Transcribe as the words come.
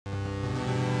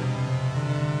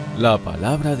La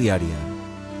Palabra Diaria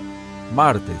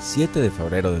Martes 7 de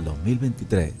febrero del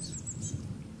 2023.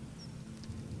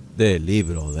 Del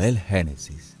libro del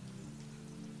Génesis.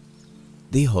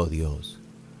 Dijo Dios: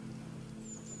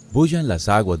 bullan las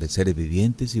aguas de seres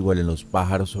vivientes y vuelen los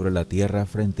pájaros sobre la tierra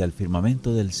frente al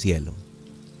firmamento del cielo.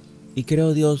 Y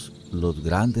creó Dios los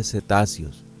grandes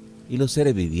cetáceos y los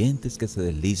seres vivientes que se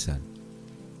deslizan,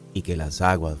 y que las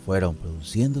aguas fueron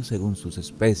produciendo según sus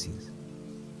especies,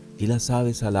 y las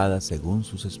aves aladas según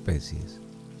sus especies.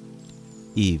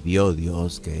 Y vio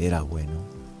Dios que era bueno.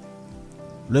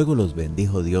 Luego los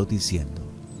bendijo Dios diciendo: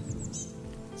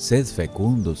 sed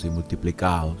fecundos y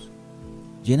multiplicaos,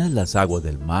 llenad las aguas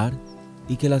del mar,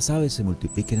 y que las aves se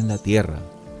multipliquen en la tierra.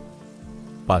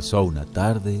 Pasó una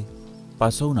tarde,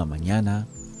 pasó una mañana,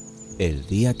 el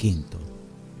día quinto.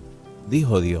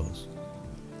 Dijo Dios: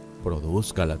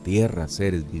 produzca la tierra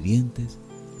seres vivientes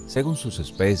según sus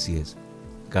especies,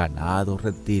 ganados,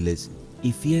 reptiles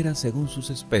y fieras según sus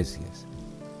especies.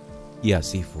 Y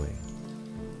así fue.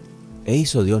 E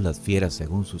hizo Dios las fieras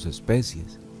según sus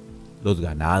especies, los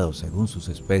ganados según sus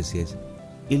especies,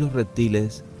 y los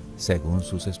reptiles según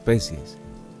sus especies.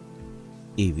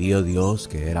 Y vio Dios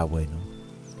que era bueno.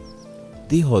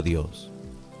 Dijo Dios: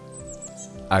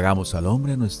 hagamos al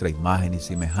hombre a nuestra imagen y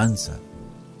semejanza,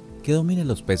 que domine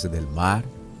los peces del mar,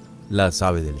 las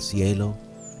aves del cielo,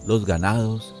 los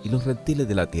ganados y los reptiles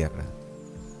de la tierra.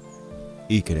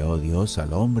 Y creó Dios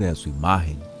al hombre a su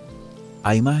imagen,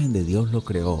 a imagen de Dios lo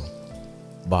creó,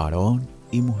 varón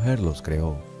y mujer los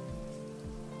creó.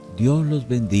 Dios los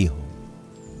bendijo,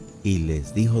 y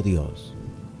les dijo Dios: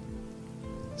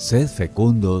 sed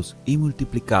fecundos y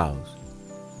multiplicaos,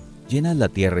 llenad la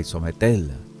tierra y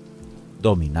sometedla,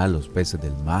 dominad los peces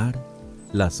del mar,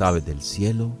 las aves del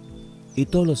cielo, y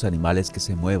todos los animales que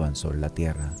se muevan sobre la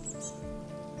tierra.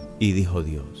 Y dijo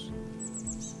Dios: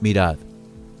 mirad,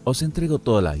 os entrego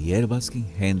todas las hierbas que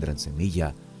engendran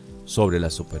semilla sobre la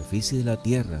superficie de la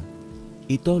tierra,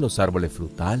 y todos los árboles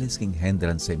frutales que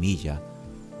engendran semilla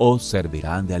os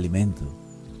servirán de alimento.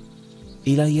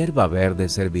 Y la hierba verde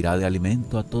servirá de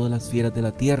alimento a todas las fieras de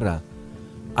la tierra,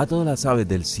 a todas las aves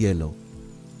del cielo,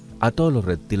 a todos los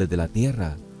reptiles de la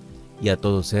tierra, y a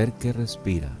todo ser que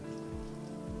respira.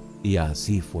 Y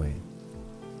así fue.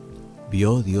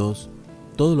 Vio Dios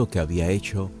todo lo que había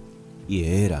hecho, y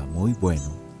era muy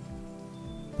bueno.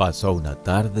 Pasó una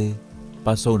tarde,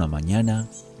 pasó una mañana,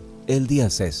 el día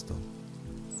sexto.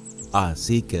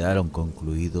 Así quedaron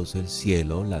concluidos el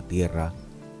cielo, la tierra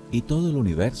y todo el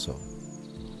universo.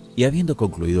 Y habiendo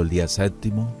concluido el día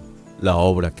séptimo, la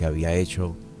obra que había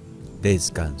hecho,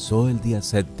 descansó el día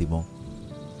séptimo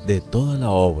de toda la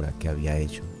obra que había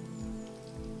hecho.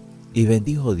 Y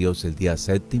bendijo Dios el día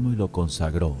séptimo y lo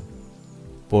consagró,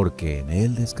 porque en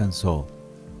él descansó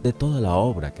de toda la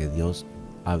obra que Dios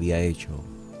había hecho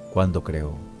cuando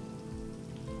creó.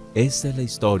 Esta es la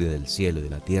historia del cielo y de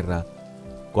la tierra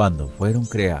cuando fueron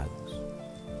creados.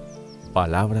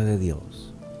 Palabra de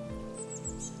Dios.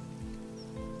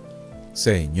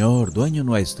 Señor, dueño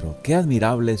nuestro, qué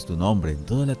admirable es tu nombre en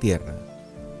toda la tierra.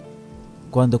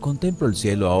 Cuando contemplo el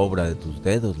cielo a obra de tus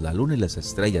dedos, la luna y las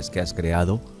estrellas que has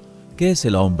creado, ¿qué es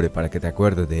el hombre para que te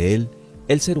acuerdes de él,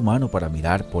 el ser humano para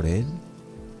mirar por él?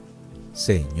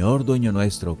 Señor, dueño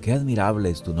nuestro, qué admirable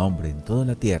es tu nombre en toda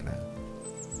la tierra.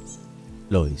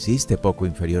 Lo hiciste poco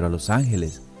inferior a los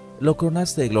ángeles, lo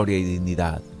coronaste de gloria y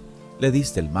dignidad, le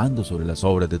diste el mando sobre las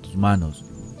obras de tus manos,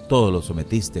 todo lo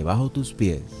sometiste bajo tus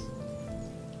pies.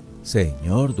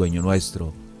 Señor, dueño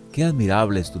nuestro, qué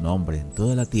admirable es tu nombre en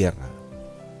toda la tierra.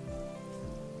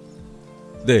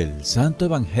 Del Santo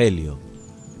Evangelio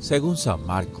según San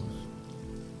Marcos.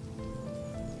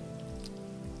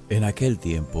 En aquel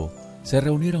tiempo se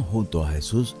reunieron junto a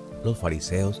Jesús los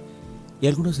fariseos y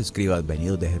algunos escribas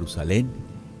venidos de Jerusalén,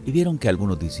 y vieron que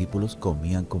algunos discípulos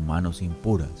comían con manos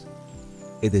impuras,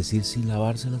 es decir, sin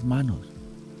lavarse las manos.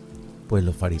 Pues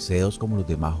los fariseos, como los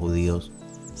demás judíos,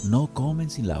 no comen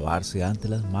sin lavarse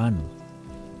antes las manos,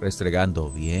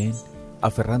 restregando bien,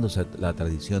 aferrándose a la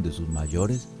tradición de sus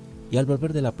mayores, y al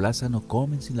volver de la plaza no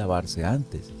comen sin lavarse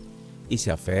antes, y se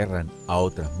aferran a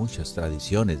otras muchas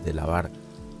tradiciones de lavar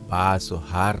vasos,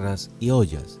 jarras y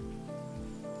ollas.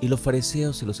 Y los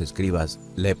fariseos y los escribas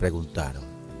le preguntaron: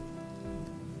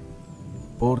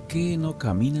 ¿por qué no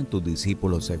caminan tus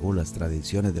discípulos según las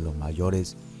tradiciones de los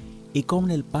mayores y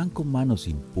comen el pan con manos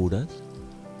impuras?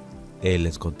 Él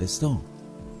les contestó: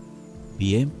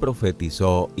 bien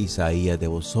profetizó Isaías de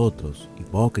vosotros,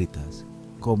 hipócritas,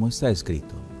 como está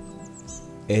escrito: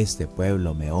 este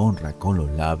pueblo me honra con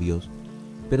los labios,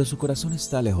 pero su corazón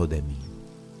está lejos de mí.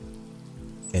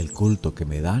 El culto que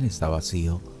me dan está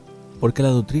vacío, porque la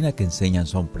doctrina que enseñan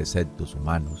son preceptos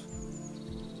humanos.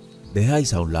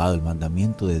 Dejáis a un lado el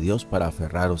mandamiento de Dios para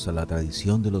aferraros a la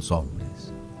tradición de los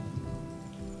hombres.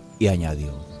 Y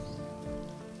añadió,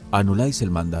 anuláis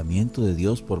el mandamiento de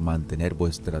Dios por mantener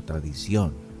vuestra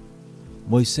tradición.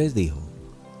 Moisés dijo,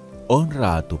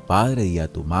 honra a tu padre y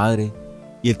a tu madre,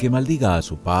 y el que maldiga a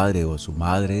su padre o a su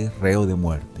madre es reo de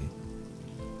muerte.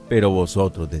 Pero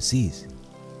vosotros decís,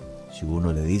 si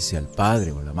uno le dice al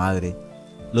padre o a la madre,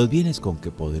 los bienes con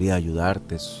que podría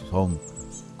ayudarte son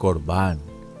corbán,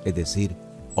 es decir,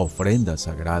 ofrenda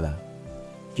sagrada,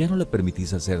 ya no le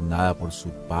permitís hacer nada por su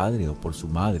padre o por su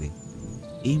madre,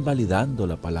 invalidando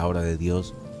la palabra de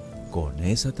Dios con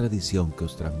esa tradición que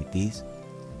os transmitís,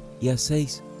 y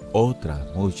hacéis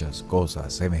otras muchas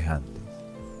cosas semejantes.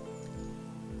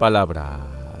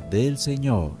 Palabra del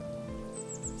Señor.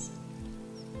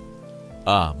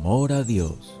 Amor a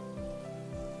Dios.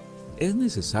 Es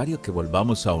necesario que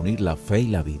volvamos a unir la fe y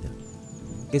la vida,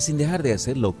 que sin dejar de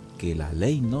hacer lo que la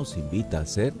ley nos invita a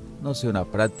hacer, no sea una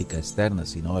práctica externa,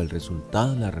 sino el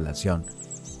resultado de la relación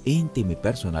íntima y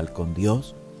personal con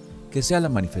Dios, que sea la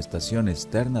manifestación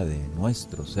externa de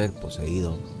nuestro ser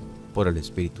poseído por el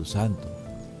Espíritu Santo.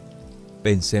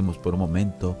 Pensemos por un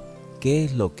momento qué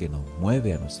es lo que nos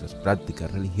mueve a nuestras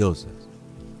prácticas religiosas.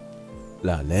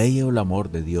 ¿La ley o el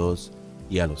amor de Dios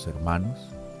y a los hermanos?